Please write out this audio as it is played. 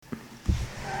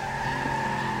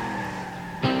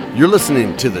You're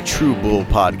listening to the True Bull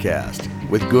Podcast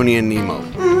with Goonie and Nemo.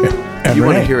 And You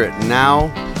want to Renee. hear it now,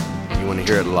 you want to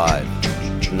hear it live.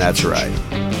 And that's right.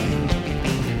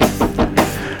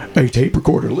 Hey, tape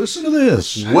recorder, listen to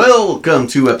this. Welcome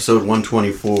to episode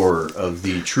 124 of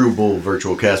the True Bull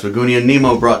Virtual Cast with Goonie and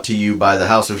Nemo, brought to you by the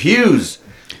House of Hughes.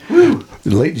 Woo.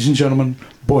 Ladies and gentlemen,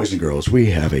 boys and girls, we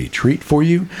have a treat for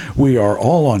you. We are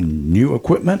all on new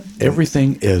equipment.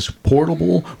 Everything is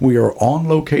portable. We are on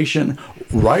location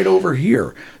right over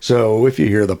here. So if you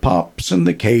hear the pops and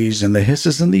the K's and the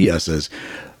hisses and the yeses,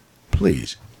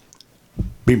 please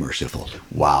be merciful.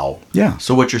 Wow. Yeah.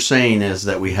 So what you're saying is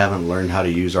that we haven't learned how to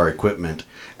use our equipment,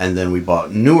 and then we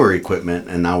bought newer equipment,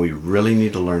 and now we really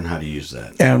need to learn how to use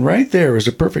that. And right there is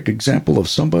a perfect example of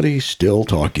somebody still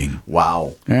talking.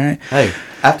 Wow. All right? Hey,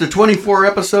 after 24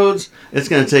 episodes, it's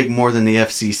going to take more than the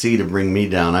FCC to bring me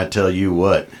down, I tell you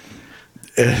what.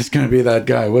 It's going to be that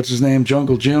guy. What's his name?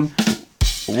 Jungle Jim?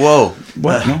 Whoa.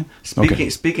 What? No?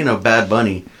 Speaking of Bad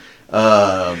Bunny,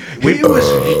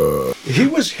 He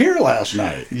was here last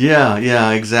night.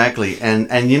 Yeah, exactly.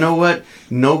 And you know what?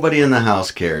 Nobody in the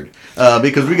house cared.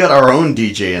 Because we got our own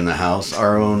DJ in the house,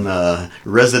 our own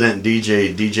resident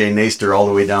DJ Nayster, all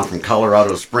the way down from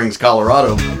Colorado Springs,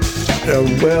 Colorado.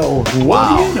 Well,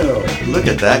 Wow. what do you know? Look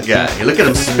at that guy. Look at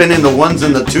him spinning the ones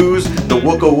and the twos, the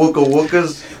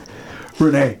wookas.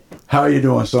 Renee, how you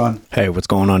doing, son? Hey, what's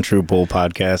going on, True Bull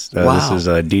Podcast? Wow. This is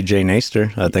DJ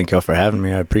Nayster. Thank y'all for having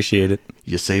me. I appreciate it.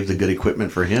 You saved the good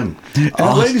equipment for him.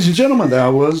 And ladies and gentlemen, that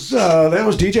was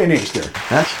DJ Nayster.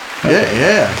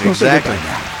 Yeah, We'll say exactly. goodbye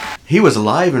now. He was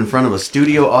live in front of a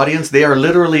studio audience. They are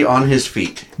literally on his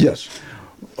feet. Yes.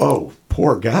 Oh,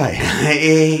 poor guy.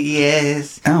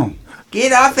 Yes. Ow.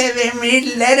 Get off of him.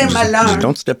 Let him Just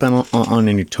don't step on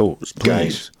any toes,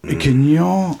 please. Guys, can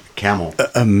y'all Camel.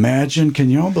 imagine, can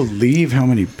y'all believe how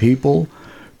many people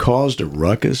caused a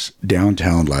ruckus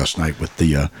downtown last night with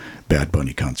the Bad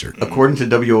Bunny concert? According to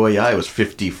WOAI, it was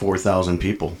 54,000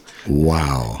 people.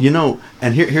 Wow. You know,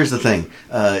 and here's the thing.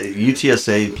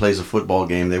 UTSA plays a football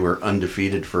game. They were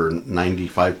undefeated for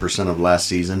 95% of last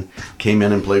season. Came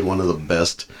in and played one of the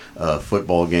best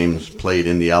football games played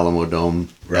in the Alamo Dome,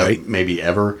 Right. maybe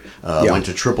ever. Yeah. Went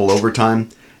to triple overtime.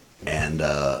 And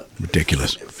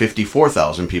Ridiculous.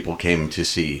 54,000 people came to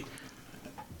see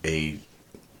a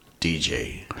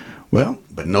DJ. Well,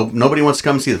 But nobody wants to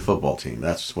come see the football team.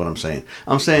 That's what I'm saying.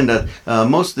 I'm saying that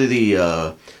most of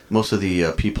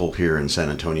the people here in San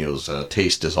Antonio's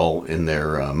taste is all in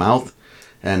their mouth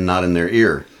and not in their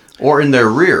ear or in their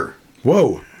rear.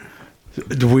 whoa.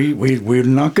 We're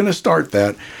not going to start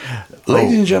that.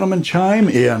 Ladies and gentlemen, chime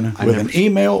in with an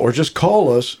email or just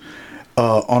call us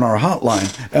on our hotline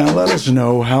and let us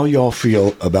know how y'all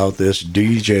feel about this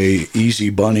DJ Easy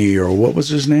Bunny, or what was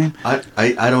his name? I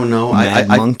don't know. Mad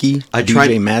Monkey? I DJ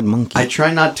try, Mad Monkey. I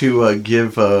try not to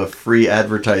give free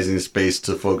advertising space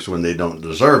to folks when they don't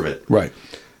deserve it. Right.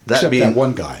 Except that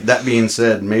one guy. That being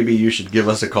said, maybe you should give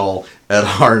us a call at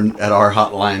our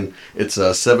hotline. It's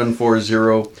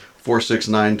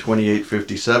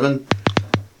 740-469-2857,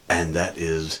 and that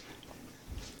is.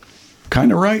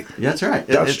 Kind of right. Yeah, that's right.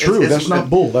 That's true. That's not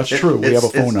bull. That's true. We have a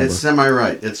phone number. It's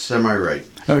semi-right. It's semi-right.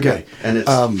 Okay. And it's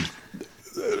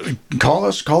Call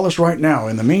us right now.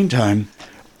 In the meantime,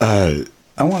 I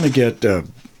want to get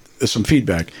some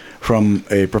feedback from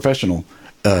a professional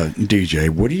DJ.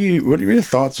 What are your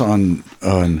thoughts on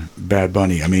Bad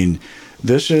Bunny? I mean,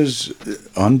 this is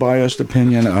unbiased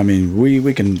opinion. I mean,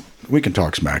 we can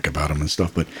talk smack about him and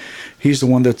stuff, but he's the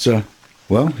one that's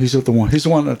he's the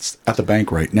one that's at the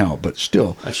bank right now. But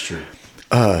still, that's true.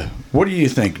 What do you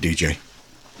think, DJ?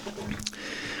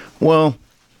 Well,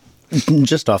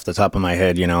 just off the top of my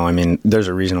head, I mean, there's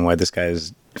a reason why this guy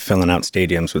is filling out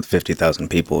stadiums with 50,000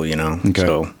 people, Okay. There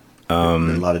So, are a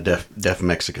lot of deaf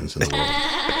Mexicans in the world.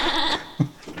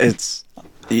 it's,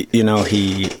 he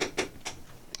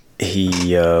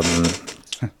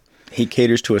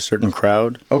caters to a certain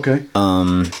crowd. Okay.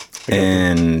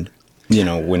 And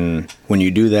when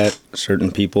you do that,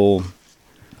 certain people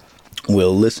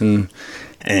will listen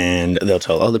and they'll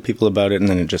tell other people about it, and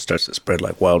then it just starts to spread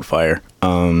like wildfire.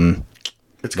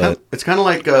 It's kind of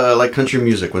like country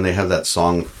music when they have that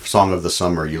song of the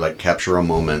summer. You like capture a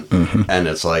moment, and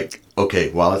it's like,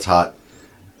 okay, while it's hot,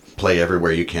 play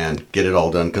everywhere you can, get it all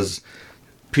done, because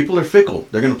people are fickle.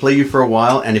 They're going to play you for a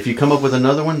while, and if you come up with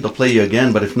another one, they'll play you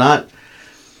again. But if not,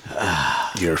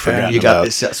 you're forgotten got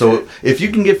this. So if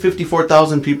you can get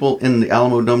 54,000 people in the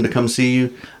Alamo Dome to come see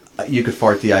you, you could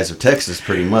fart the eyes of Texas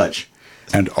pretty much.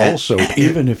 And also,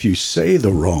 even if you say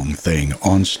the wrong thing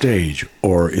on stage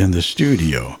or in the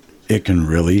studio, it can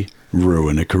really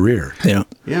ruin a career. Yeah.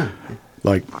 Yeah.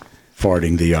 Like,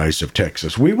 farting the ice of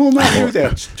Texas. We will not do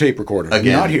that, tape recorder.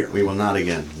 Again. Not here. We will not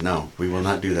again. No, we will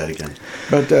not do that again.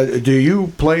 But do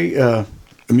you play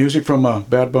music from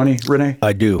Bad Bunny, Renee?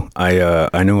 I do.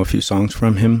 I know a few songs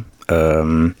from him.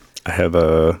 I have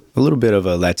a little bit of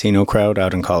a Latino crowd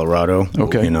out in Colorado.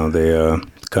 Okay. They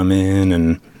come in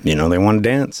and, they want to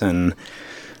dance, and,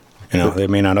 they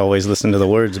may not always listen to the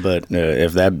words, but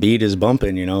if that beat is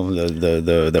bumping,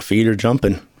 the feet are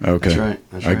jumping. Okay. That's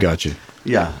right. I got you.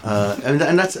 Yeah. And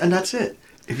that's it.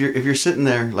 If you're sitting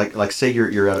there, like say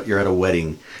you're at a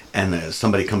wedding, and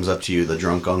somebody comes up to you, the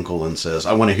drunk uncle, and says,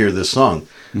 "I want to hear this song."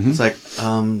 Mm-hmm. It's like,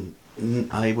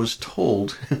 I was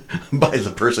told by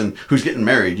the person who's getting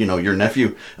married, your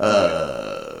nephew,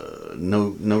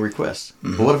 no requests.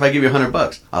 Mm-hmm. But what if I give you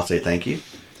 $100? I'll say thank you,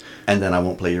 and then I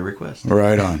won't play your request.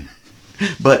 Right on.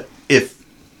 But if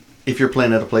you're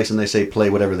playing at a place and they say play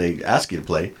whatever they ask you to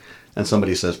play, and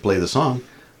somebody says play the song,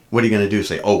 what are you going to do?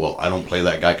 Say, oh, well, I don't play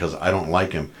that guy because I don't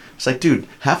like him. It's like, dude,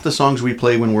 half the songs we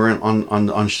play when we're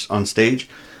on stage,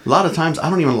 a lot of times I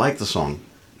don't even like the song.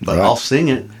 But right. I'll sing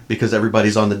it because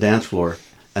everybody's on the dance floor,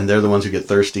 and they're the ones who get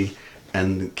thirsty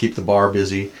and keep the bar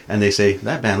busy, and they say,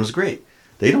 that band was great.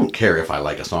 They don't care if I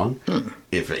like a song.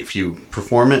 If you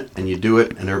perform it and you do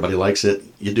it and everybody likes it,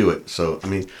 you do it. So, I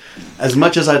mean, as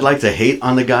much as I'd like to hate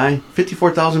on the guy,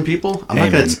 54,000 people, I'm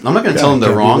not going to tell them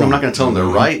they're wrong. I'm not going to tell them they're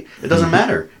right. It doesn't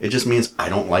matter. It just means I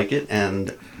don't like it,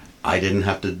 and I didn't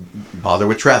have to bother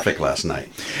with traffic last night.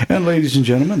 And ladies and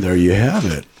gentlemen, there you have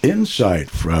it. Insight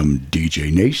from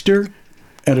DJ Nayster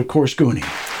and, of course, Goonie.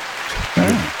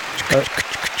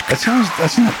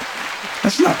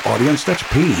 That's not audience, that's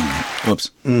peeing. Oops.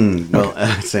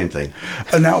 Same thing.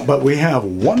 Now, but we have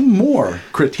one more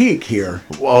critique here.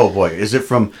 Oh, boy. Is it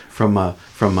from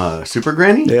Super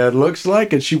Granny? Yeah, it looks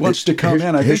like it. She wants to come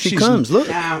in. I Here think she comes. Look.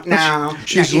 No.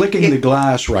 She's licking the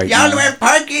glass right now. Y'all were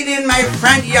parking in my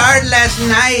front yard last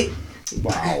night.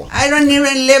 Wow. I don't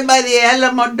even live by the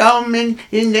Alamo Dome, and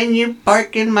then you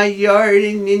park in my yard,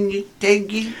 and then you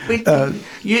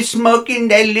you smoking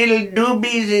that little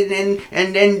doobies,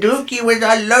 and then Dookie was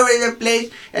all over the place,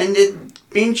 and the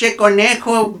pinche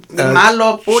conejo,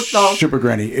 malo puto. Super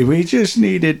Granny, we just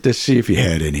needed to see if you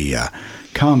had any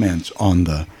comments on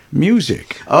the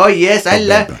music. Oh yes, I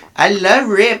love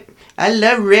Rip.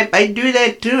 I do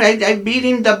that too. I beat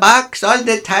him the box all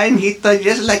the time. He thought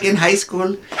just like in high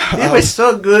school. It was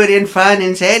so good and fun,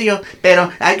 en serio.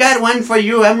 Pero I got one for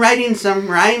you. I'm writing some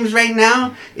rhymes right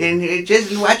now, and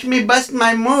just watch me bust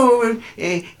my move.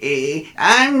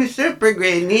 I'm Super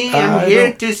Granny. I'm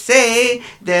here to say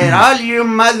that all you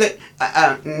mother...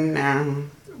 no.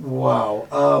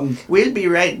 Wow. We'll be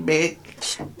right back.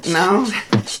 No?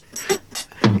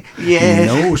 Yes.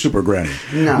 No, Super Granny.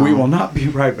 No. We will not be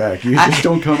right back. You just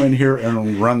don't come in here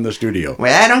and run the studio.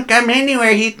 Well, I don't come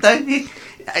anywhere. He thought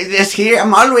I just here.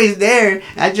 I'm always there.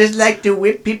 I just like to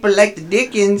whip people like the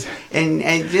Dickens, and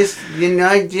just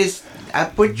I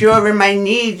put you over my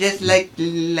knee just like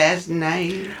last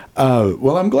night.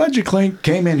 Well, I'm glad you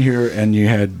came in here and you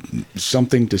had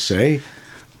something to say.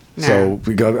 No.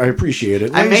 So I appreciate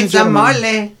it. I made some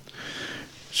mole.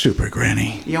 Super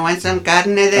Granny. You want some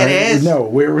carne de res? No,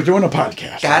 we're doing a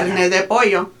podcast. Carne de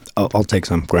pollo. I'll take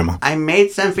some, Grandma. I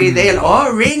made some fidel.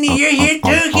 Oh, Rainy, you're here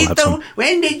too, Hito.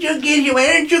 When did you get here? Why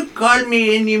don't you call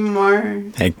me anymore?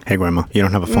 Hey, Grandma, you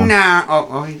don't have a phone? No.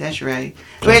 Oh, that's right.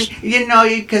 Well,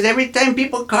 because every time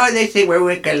people call, they say, we're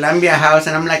with Columbia House.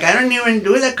 And I'm like, I don't even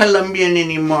do the Colombian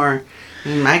anymore.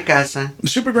 In my casa.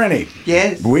 Super Granny.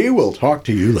 Yes. We will talk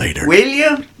to you later. Will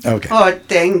you? Okay. Oh,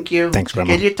 thank you. Thanks,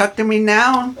 Grandma. Can you talk to me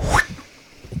now?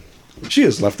 She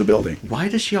has left the building. Why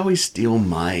does she always steal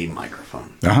my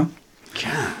microphone? Uh-huh.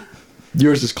 God.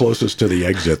 Yours is closest to the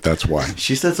exit, that's why.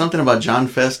 She said something about John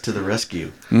Fest to the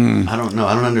rescue. I don't know.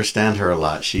 I don't understand her a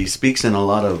lot. She speaks in a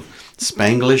lot of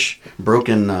Spanglish,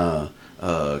 broken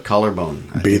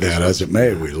collarbone. Be that as it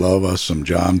may, we love us some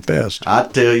John Fest. I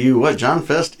tell you what, John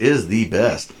Fest is the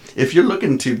best. If you're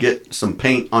looking to get some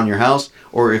paint on your house,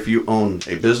 or if you own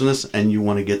a business and you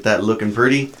want to get that looking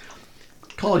pretty,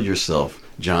 call yourself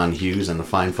John Hughes and the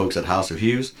fine folks at House of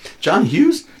Hughes. John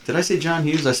Hughes? Did I say John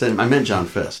Hughes? I meant John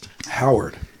Fest.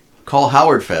 Howard. Call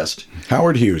Howard Fest.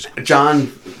 Howard Hughes.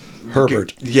 John...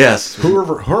 Herbert. Yes.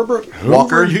 Herbert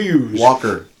Walker Hughes.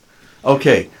 Walker.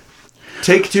 Okay.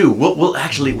 Take two. We'll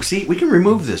actually see. We can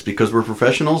remove this because we're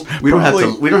professionals. We don't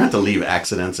have to leave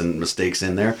accidents and mistakes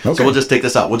in there. Okay. So we'll just take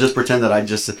this out. We'll just pretend that I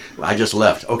just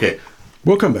left. Okay.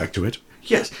 We'll come back to it.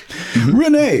 Yes.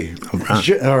 Renee,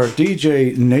 our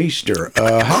DJ Nayster.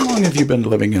 How long have you been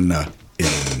living in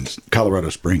Colorado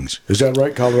Springs. Is that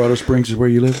right? Colorado Springs is where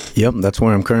you live? Yep, that's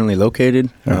where I'm currently located.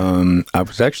 I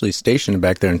was actually stationed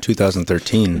back there in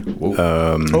 2013.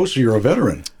 So you're a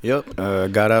veteran. Yep,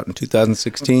 got out in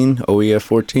 2016, OEF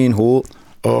 14, Holt.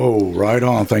 Oh, right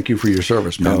on. Thank you for your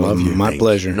service, man. Love you. My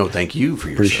pleasure. No, thank you for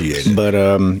your Appreciate service. it. But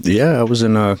I was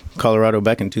in Colorado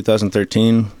back in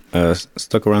 2013.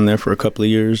 Stuck around there for a couple of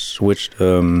years. Switched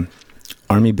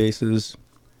Army bases,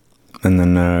 and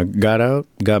then got out,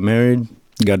 got married,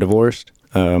 got divorced.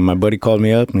 My buddy called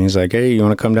me up, and he's like, "Hey, you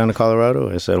want to come down to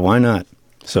Colorado?" I said, "Why not?"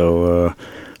 So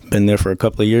been there for a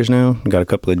couple of years now. Got a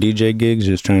couple of DJ gigs,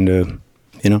 just trying to,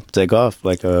 take off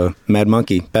like a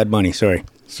Bad Bunny. Sorry.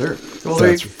 Sir. Well,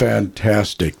 that's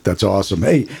fantastic. That's awesome.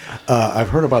 Hey, I've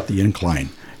heard about the incline.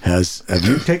 Have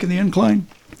you taken the incline?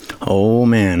 Oh,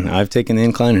 man. I've taken the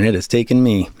incline, and it has taken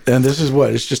me. And this is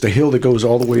what? It's just a hill that goes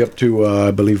all the way up to,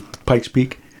 I believe, Pikes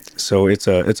Peak? So it's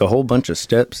a whole bunch of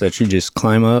steps that you just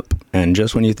climb up, and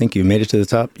just when you think you've made it to the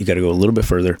top, you got to go a little bit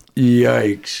further.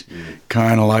 Yikes.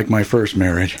 Kind of like my first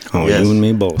marriage. Oh, Yes. You and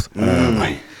me both.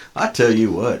 I tell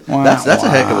you what, that's a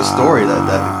heck of a story.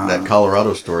 That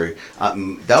Colorado story.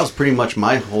 That was pretty much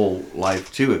my whole life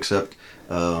too, except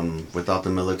without the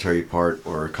military part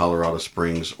or Colorado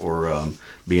Springs or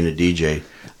being a DJ.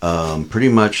 Pretty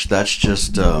much that's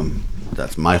just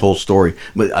that's my whole story.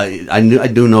 But I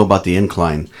do know about the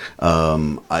incline.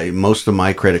 Most of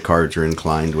my credit cards are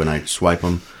inclined when I swipe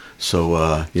them. So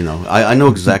I know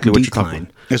exactly what you're talking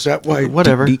about. Is that why?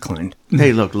 Whatever. Declined.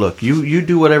 Hey, look. You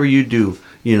do whatever you do.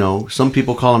 Some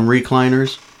people call them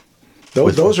recliners.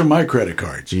 Those are my credit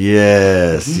cards.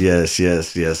 Yes.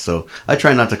 So I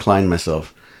try not to cline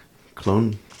myself.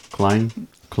 Clone.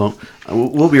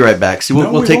 We'll be right back. See,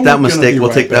 we'll take that mistake. We'll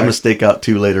take that mistake out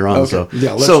too later on. Okay. So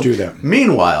Yeah, let's do that.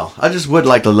 Meanwhile, I just would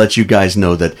like to let you guys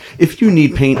know that if you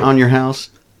need paint on your house,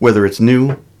 whether it's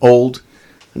new, old,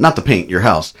 not to paint your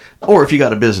house, or if you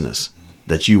got a business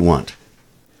that you want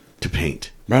to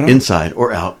paint Right on. inside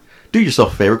or out, do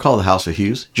yourself a favor. Call the House of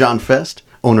Hughes. John Fest,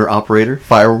 owner, operator,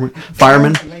 fireman,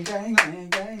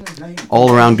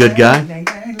 all around good guy.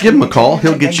 Give him a call.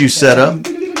 He'll get you set up.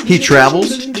 He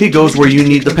travels. He goes where you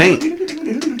need the paint.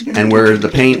 And where the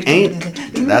paint ain't,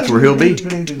 that's where he'll be.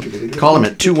 Call him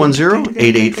at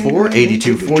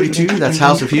 210-884-8242. That's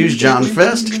House of Hughes, John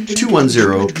Fest,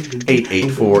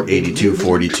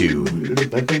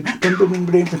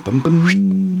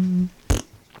 210-884-8242.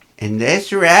 And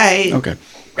that's right. Okay.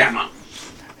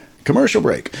 Commercial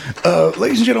break.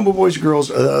 Ladies and gentlemen, boys and girls,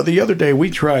 the other day we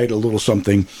tried a little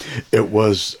something. It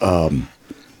was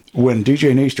when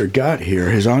DJ Nayster got here,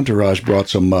 his entourage brought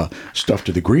some stuff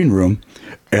to the green room.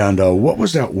 And what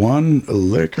was that one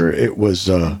liquor? It was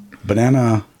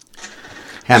banana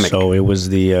Hammock. So it was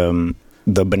the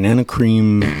banana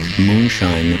cream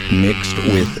moonshine mixed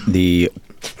with the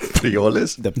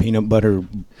peanut butter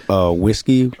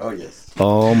whiskey. Oh, yes.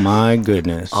 Oh my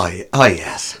goodness. Oh,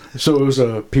 yes. So it was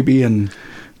a PB&J,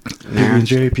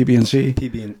 PB&C?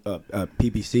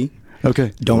 PBC.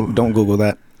 Okay. Don't Google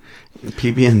that.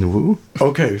 PB and Woo?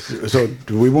 Okay, so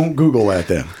we won't Google that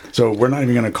then. So we're not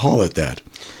even going to call it that.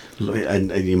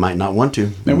 And you might not want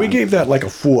to. And we gave that like a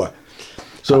 4.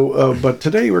 So, but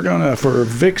today we're going to, for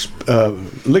Vic's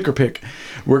liquor pick,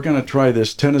 we're going to try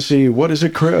this Tennessee, what is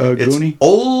it, It's Goonie?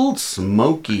 Old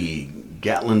Smoky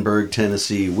Gatlinburg,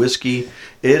 Tennessee whiskey.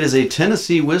 It is a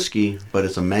Tennessee whiskey, but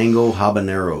it's a Mango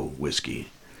Habanero whiskey.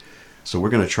 So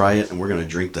we're going to try it, and we're going to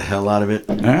drink the hell out of it.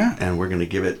 Huh? And we're going to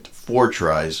give it 4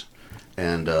 tries.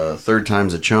 And third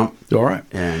time's a chump. All right.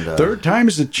 And Third time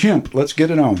is the chimp. Let's get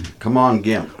it on. come on,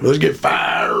 Gimp. Let's get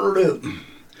fired up.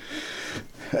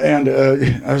 And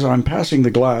as I'm passing the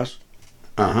glass.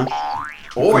 Oh,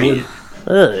 yeah.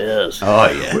 Oh, yes. Oh,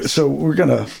 yes. So we're going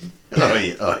to Oh,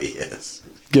 yeah. Oh, yes.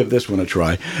 give this one a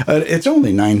try. It's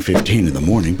only 9:15 in the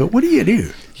morning, but what do you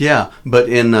do? Yeah, but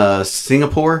in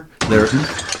Singapore,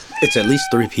 It's at least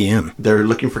 3 p.m. they're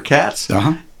looking for cats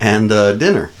Uh-huh. and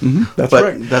dinner. That's but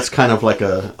right. that's kind of like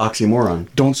a oxymoron.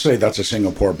 Don't say that's a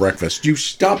Singapore breakfast. You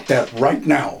stop that right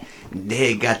now.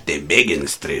 They got the bacon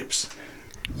strips.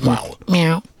 Wow.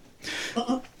 Meow.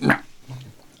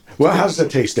 Well, how does that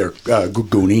taste there,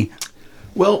 Goonie?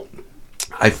 Well,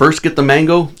 I first get the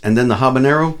mango and then the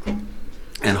habanero,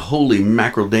 and holy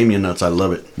macadamia nuts, I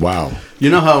love it. Wow. You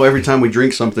know how every time we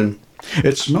drink something,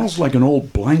 It smells like an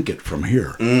old blanket from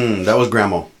here. that was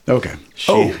Grandma. Okay.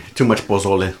 Too much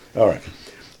pozole. All right.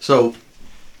 So,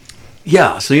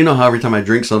 yeah, so you know how every time I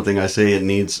drink something, I say it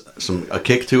needs a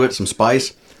kick to it, some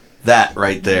spice? That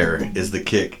right there is the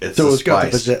kick. It's So the it's got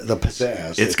spice. the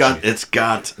pizzazz. It's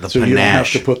got the So you don't have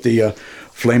panache. to put the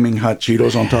flaming hot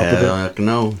Cheetos on top of Heck it?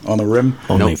 no. On the rim?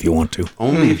 Only if you want to.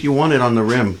 Only if you want it on the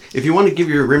rim. If you want to give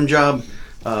your rim job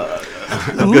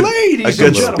Ladies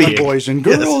and gentlemen, boys and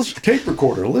girls, tape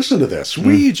recorder, listen to this.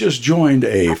 We just joined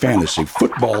a fantasy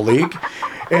football league,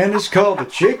 and it's called the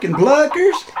Chicken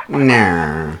Pluckers.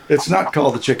 Nah. It's not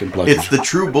called the Chicken Pluckers. It's the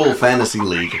True Bull Fantasy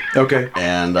League. Okay.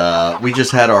 And we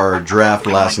just had our draft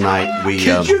last night.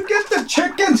 Could you get the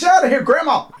chickens out of here,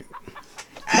 Grandma?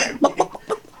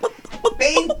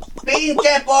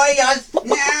 Pinche pollos.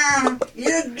 No,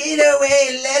 you get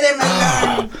away. Let him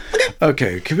alone.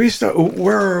 Okay, can we start?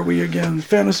 Where are we again?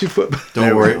 Fantasy football.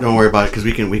 Don't worry about it, because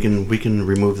we can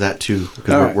remove that too,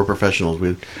 because we're professionals.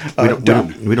 We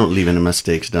don't leave any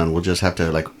mistakes done. We'll just have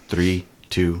to 3,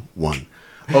 2, 1.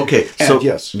 Okay, so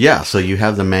yes, yeah. So you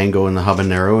have the mango and the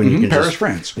habanero, and you can Paris,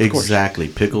 France, exactly,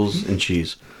 pickles and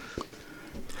cheese.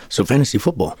 So fantasy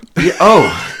football.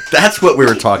 Yeah, that's what we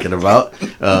were talking about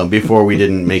before we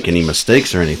didn't make any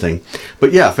mistakes or anything.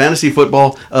 But yeah, fantasy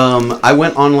football. I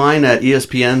went online at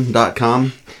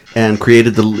ESPN.com and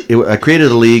created I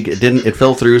created a league. It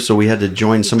fell through, so we had to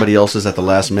join somebody else's at the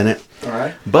last minute. All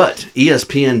right. But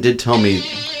ESPN did tell me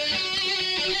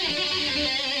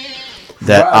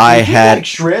that I had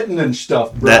shredding and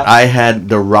stuff. Bro. That I had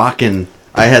the rockin'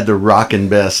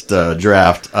 best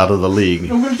draft out of the league.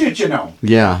 Who did you know?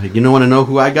 Yeah, you want to know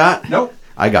who I got? Nope.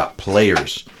 I got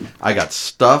players. I got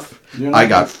stuff. I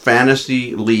got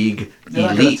fantasy league You're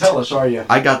not elite. going to tell us, are you?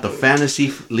 I got the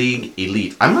fantasy league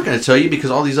elite. I'm not going to tell you,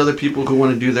 because all these other people who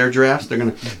want to do their drafts, they're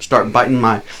going to start biting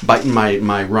my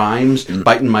rhymes,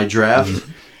 biting my draft.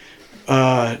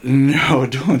 No,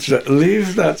 don't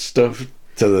leave that stuff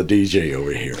to the DJ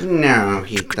over here. No,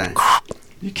 he doesn't.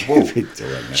 You can't be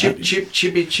doing that. Chip,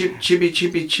 chippy,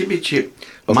 chip.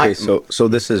 Okay, so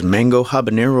this is Mango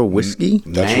Habanero Whiskey.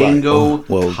 That's Mango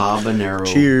right. Habanero.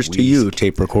 Cheers whiskey. to you,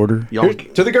 tape recorder. Y'all,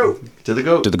 To the goat. to the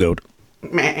goat. To the goat.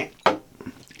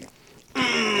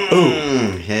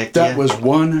 Heck That yeah. was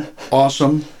one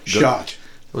awesome shot.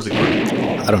 That was a good.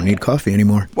 I don't need coffee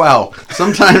anymore. Wow.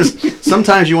 Sometimes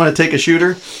you want to take a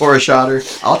shooter or a shotter.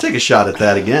 I'll take a shot at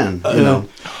that again.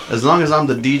 As long as I'm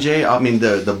the DJ,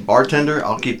 the bartender,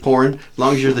 I'll keep pouring. As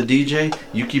long as you're the DJ,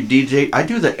 you keep DJ. I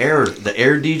do the air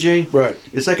DJ. Right.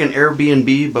 It's like an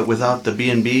Airbnb, but without the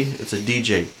B&B. It's a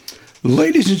DJ.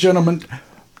 Ladies and gentlemen,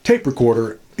 tape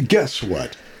recorder, guess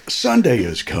what? Sunday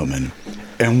is coming,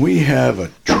 and we have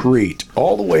a treat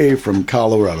all the way from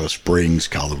Colorado Springs,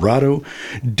 Colorado.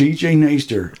 DJ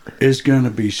Nayster is going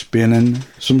to be spinning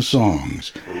some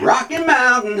songs. Rocky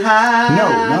Mountain High.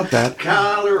 No, not that.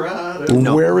 Colorado.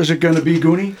 No. Where is it going to be,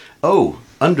 Goonie? Oh,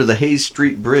 under the Hayes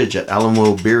Street Bridge at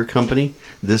Alamo Beer Company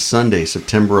this Sunday,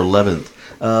 September 11th.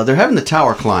 They're having the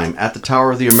tower climb at the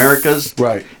Tower of the Americas.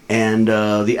 Right. And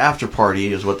the after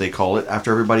party is what they call it.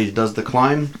 After everybody does the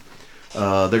climb,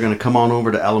 they're going to come on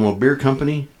over to Alamo Beer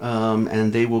Company,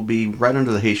 and they will be right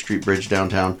under the Hayes Street Bridge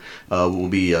downtown. We'll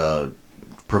be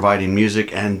providing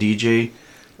music and DJ.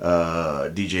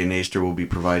 DJ Nayster will be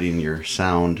providing your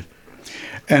sound.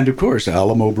 And, of course,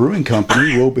 Alamo Brewing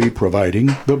Company will be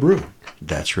providing the brew.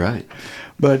 That's right.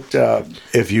 But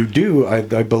if you do,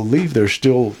 I believe they're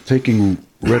still taking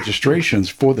registrations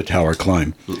for the tower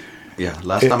climb. Yeah,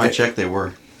 last time I checked, they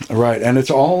were. Right, and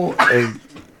it's all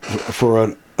for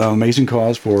an amazing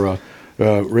cause for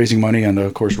raising money and,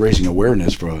 of course, raising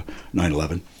awareness for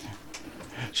 9/11.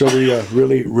 So we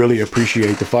really, really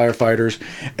appreciate the firefighters,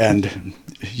 and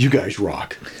you guys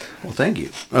rock. Well, thank you.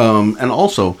 And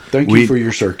also, Thank you for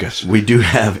your circus. We do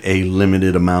have a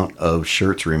limited amount of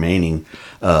shirts remaining.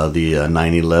 The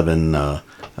 9/11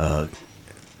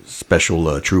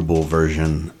 special True Bull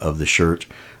version of the shirt.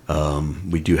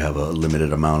 We do have a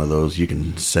limited amount of those. You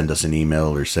can send us an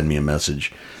email or send me a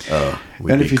message.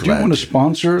 And if you do want to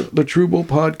sponsor the True Bull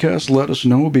podcast, let us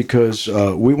know, because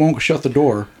we won't shut the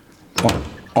door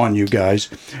on you guys.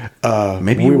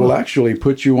 Maybe we will actually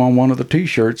put you on one of the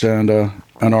T-shirts and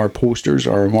our posters,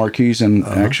 our marquees, and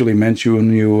actually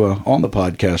mention you on the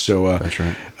podcast. So that's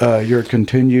right. Your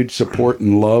continued support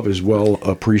and love is well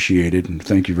appreciated, and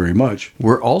thank you very much.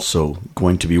 We're also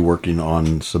going to be working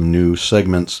on some new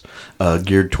segments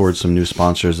geared towards some new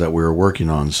sponsors that we're working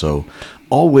on. So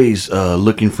always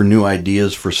looking for new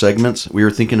ideas for segments. We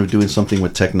were thinking of doing something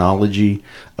with technology,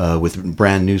 with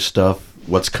brand new stuff.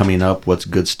 What's coming up, what's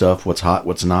good stuff, what's hot,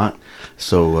 what's not.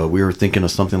 So we were thinking of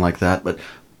something like that. But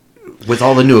with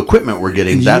all the new equipment we're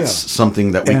getting, that's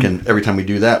something that we can, every time we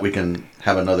do that, we can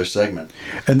have another segment.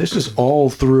 And this is all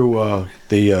through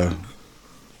the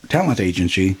talent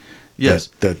agency, Yes.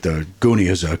 That Goonie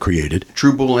has created.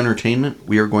 True Bull Entertainment.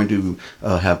 We are going to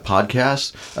have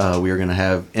podcasts. We are going to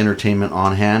have entertainment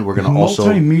on hand. We're going to also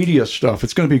multimedia stuff.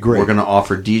 It's going to be great. We're going to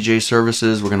offer DJ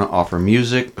services. We're going to offer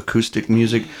music, acoustic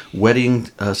music, wedding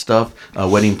stuff,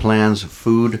 wedding plans,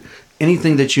 food,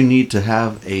 anything that you need to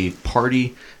have a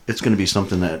party. It's going to be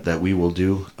something that we will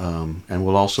do. And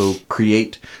we'll also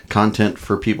create content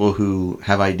for people who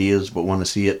have ideas but want to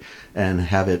see it and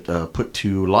have it put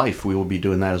to life. We will be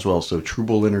doing that as well. So True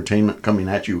Bull Entertainment coming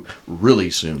at you really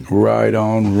soon. Right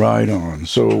on, right on.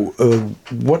 So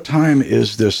what time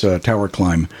is this tower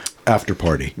climb after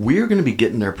party? We're going to be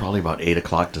getting there probably about 8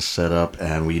 o'clock to set up,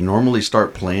 and we normally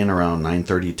start playing around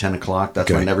 9:30, 10 o'clock. That's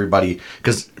when everybody,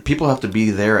 because people have to be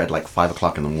there at like 5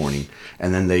 o'clock in the morning,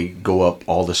 and then they go up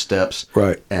all the steps.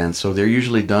 Right. And so they're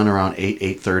usually done around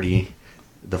 8:30,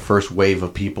 the first wave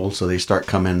of people, so they start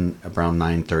coming around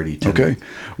 9:30. 10. Okay.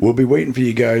 We'll be waiting for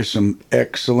you guys some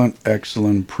excellent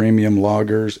premium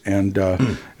lagers and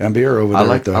beer over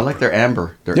there. I like their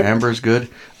amber. Their amber is good.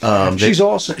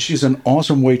 She's an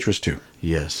awesome waitress too.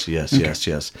 Yes.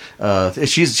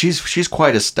 She's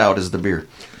quite as stout as the beer.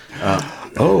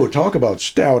 Talk about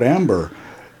stout amber.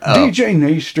 DJ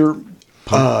Nayster,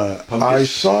 I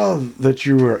saw that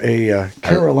you were a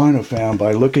Carolina fan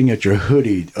by looking at your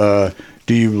hoodie.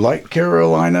 Do you like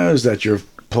Carolina? Is that your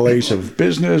place of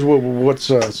business? What's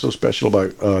so special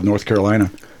about North Carolina?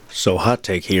 So, hot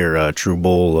take here, True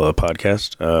Bull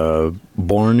podcast.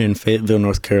 Born in Fayetteville,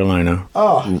 North Carolina.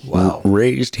 Oh, wow.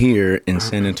 Raised here in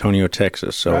San Antonio,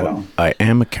 Texas. So, I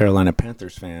am a Carolina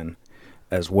Panthers fan,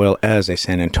 as well as a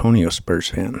San Antonio Spurs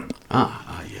fan.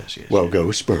 Yes. Well,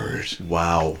 go Spurs.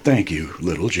 Wow. Thank you,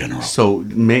 little general. So,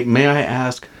 may I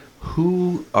ask,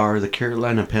 who are the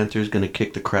Carolina Panthers going to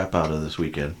kick the crap out of this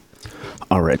weekend?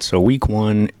 All right, so week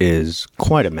 1 is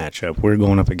quite a matchup. We're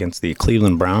going up against the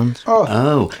Cleveland Browns.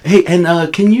 Oh. Hey, and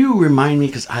can you remind me,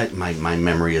 because my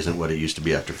memory isn't what it used to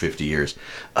be after 50 years,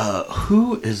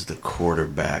 who is the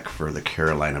quarterback for the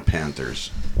Carolina Panthers?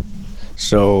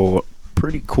 So,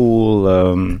 pretty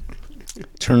cool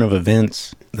turn of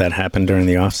events that happened during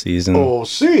the offseason. Oh,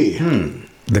 see.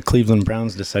 The Cleveland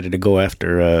Browns decided to go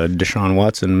after Deshaun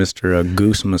Watson, Mr.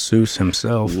 Goose Masseuse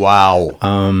himself.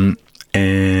 Wow.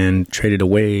 And traded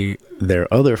away their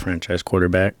other franchise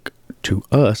quarterback to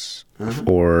us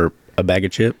for a bag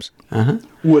of chips.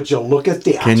 Would you look at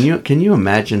that? Can you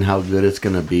imagine how good it's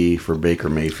going to be for Baker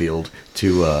Mayfield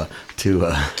to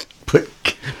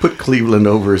put Cleveland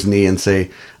over his knee and say,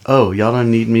 "Oh, y'all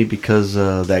don't need me because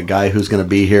that guy who's going to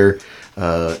be here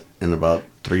in about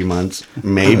 3 months,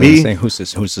 maybe." Who's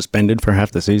suspended for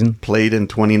half the season? Played in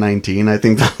 2019, I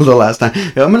think that was the last time.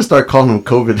 I'm going to start calling him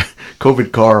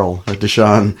COVID Carl,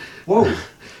 Deshaun. Whoa.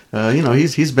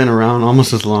 He's been around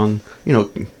almost as long,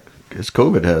 as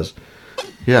COVID has.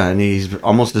 Yeah, and he's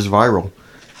almost as viral.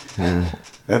 Now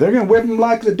they're going to whip him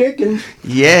like the Dickens.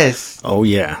 Yes. Oh,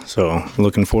 yeah. So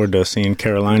looking forward to seeing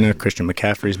Carolina. Christian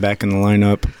McCaffrey's back in the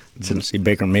lineup. To see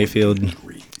Baker Mayfield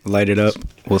light it up.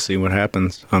 We'll see what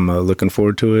happens. I'm looking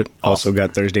forward to it. Also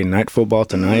got Thursday night football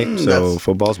tonight, so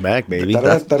football's back, baby.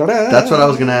 That's what I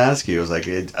was going to ask you. It was like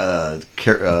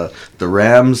the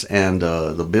Rams and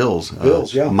the Bills.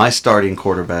 Bills, yeah. My starting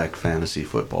quarterback, fantasy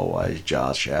football-wise,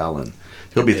 Josh Allen.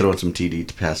 He'll be throwing some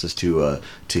TD passes to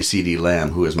CeeDee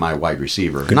Lamb, who is my wide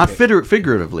receiver. Not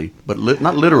figuratively, but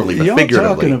not literally, but y'all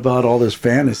figuratively. Talking about all this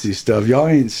fantasy stuff. Y'all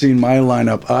ain't seen my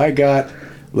lineup. I got,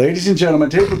 ladies and gentlemen,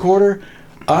 tape recorder.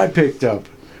 I picked up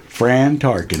Fran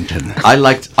Tarkenton. I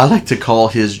like to call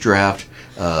his draft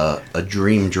a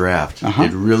dream draft.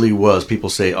 It really was. People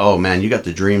say, "Oh man, you got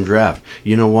the dream draft."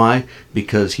 You know why?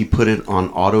 Because he put it on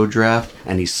auto draft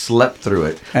and he slept through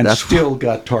it. And still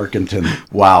got Tarkenton.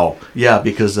 Wow. Yeah,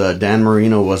 because Dan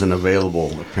Marino wasn't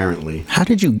available apparently. How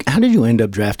did you end up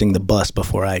drafting the bus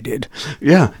before I did?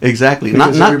 Yeah, exactly.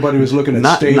 Because everybody was looking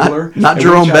at Stabler. Not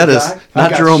Jerome Bettis.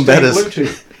 Not Jerome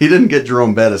Bettis. He didn't get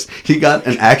Jerome Bettis. He got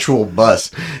an actual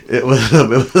bus. It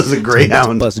was a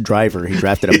Greyhound. Bus driver. He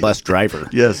drafted a bus driver.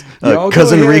 Yes.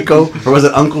 Cousin Rico, or was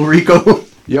it Uncle Rico?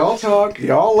 Y'all talk,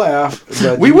 y'all laugh.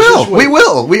 We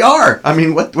will. We are. I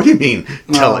mean, what do you mean?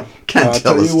 Tell us.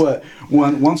 You what.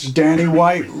 Once Danny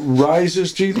White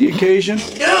rises to the occasion. Do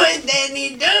it,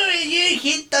 Danny. Do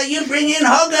it. You bring in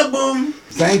Hogaboom.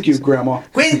 Thank you, Grandma.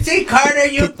 Quincy Carter,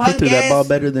 you punk He threw that ball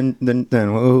better than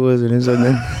what was it?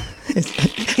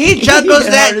 He juggles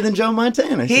that harder than Joe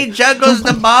Montana. He juggles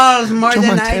the balls more Joe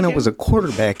than Montana I do. was a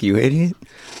quarterback, you idiot.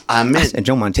 I said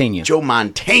Joe Montana. Joe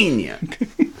Montana.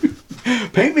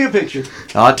 Paint me a picture.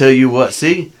 I'll tell you what.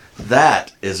 See,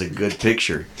 that is a good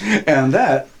picture. And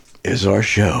that is our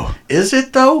show. Is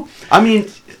it though? I mean,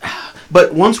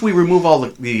 But once we remove all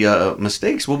the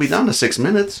mistakes, we'll be down to 6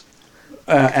 minutes.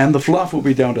 And the fluff will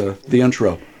be down to the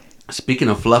intro. Speaking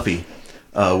of Fluffy,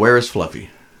 where is Fluffy?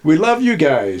 We love you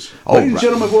guys. Ladies and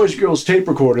gentlemen, boys and girls, tape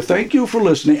recorder, thank you for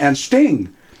listening. And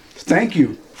Sting, thank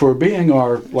you for being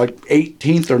our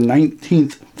 18th or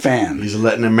 19th fan. He's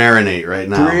letting him marinate right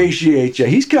now. Appreciate you.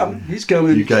 He's coming.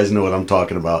 You guys know what I'm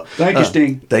talking about. Thank you,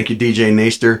 Sting. Thank you, DJ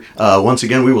Nayster. Once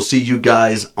again, we will see you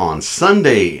guys on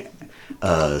Sunday,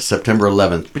 September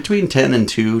 11th, between 10 and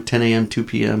 2, 10 a.m., 2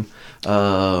 p.m.,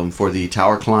 for the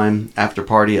Tower Climb after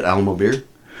party at Alamo Beer.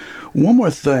 One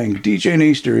more thing, DJ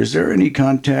Nayster, is there any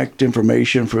contact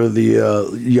information for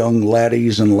the young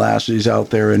laddies and lassies out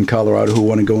there in Colorado who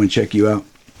want to go and check you out?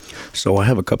 So I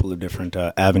have a couple of different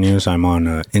avenues. I'm on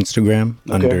Instagram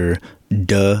under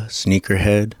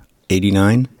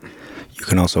Sneakerhead89. You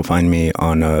can also find me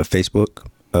on Facebook,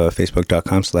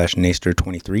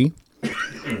 facebook.com/Nayster23,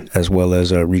 as well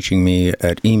as reaching me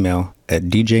at email at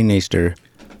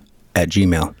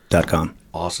djnayster@gmail.com.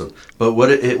 Awesome. But what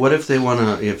if they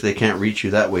if they can't reach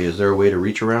you that way? Is there a way to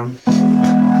reach around?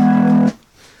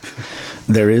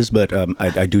 There is, but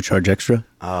I do charge extra.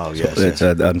 Oh, yes.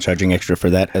 So I'm charging extra for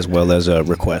that as well as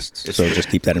requests. So just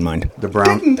keep that in mind.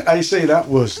 Didn't I say that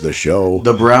was the show?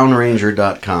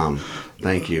 TheBrownRanger.com.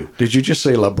 Thank you. Did you just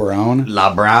say La Brown?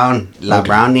 La Brown, La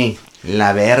Brownie,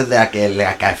 La Verde, que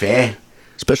la Café.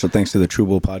 Special thanks to the True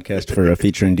Bull podcast for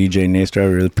featuring DJ Nayster. I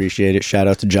really appreciate it. Shout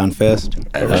out to John Fest.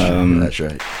 That's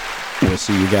right. We'll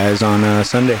see you guys on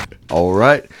Sunday. All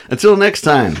right. Until next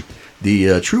time,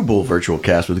 the True Bull virtual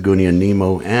cast with Goonie and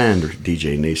Nemo and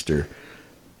DJ Nayster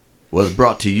was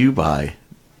brought to you by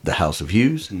the House of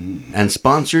Hughes and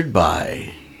sponsored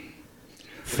by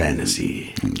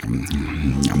Fantasy.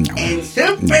 And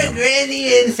super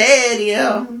gritty and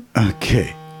serio.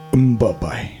 Okay.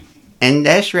 Bye-bye. And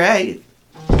that's right.